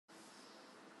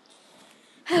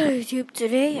Hello YouTube,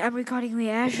 today I'm recording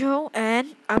my show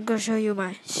and I'm gonna show you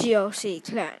my COC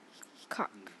clan, Cock,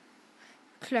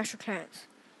 Clash of Clans.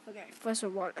 Okay, first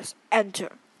of all, let's enter.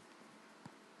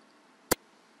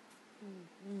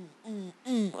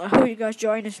 I hope you guys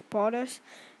join and support us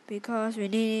because we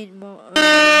need more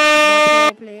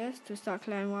pro players to start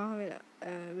clan war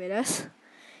with us.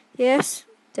 Yes,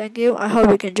 thank you. I hope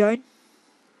you can join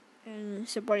and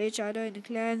support each other in the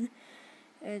clan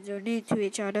and donate to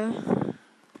each other.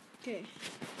 Okay,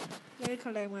 let me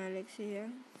collect my elixir here.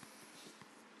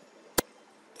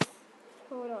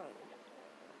 Hold on.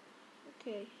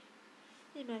 Okay,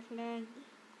 in my clan,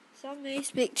 some may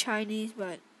speak Chinese,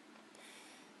 but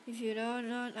if you do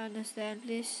not understand,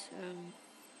 please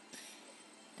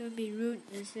don't be rude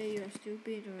and say you are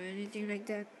stupid or anything like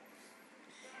that.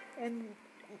 And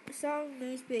some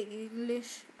may speak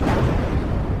English. Yeah,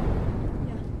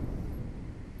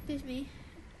 please me.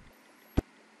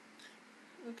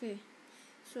 Okay,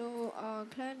 so our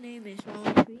clan name is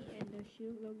Round 3 and the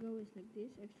shield logo is like this.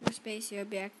 Extra space here,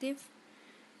 be active.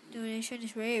 Donation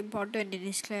is very important in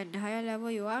this clan. The higher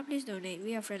level you are, please donate.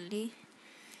 We are friendly.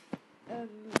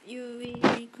 We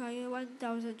require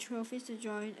 1,000 trophies to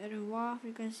join, and the reward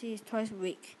frequency is twice a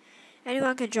week.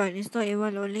 Anyone can join, it's not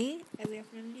even lonely, and we are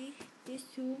friendly. These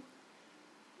two,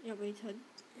 waited.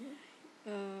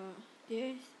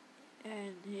 This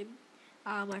and him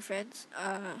are my friends.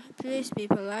 Please be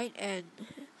polite and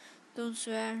don't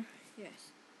swear.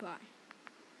 Yes, bye.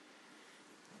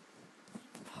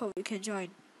 Hope you can join.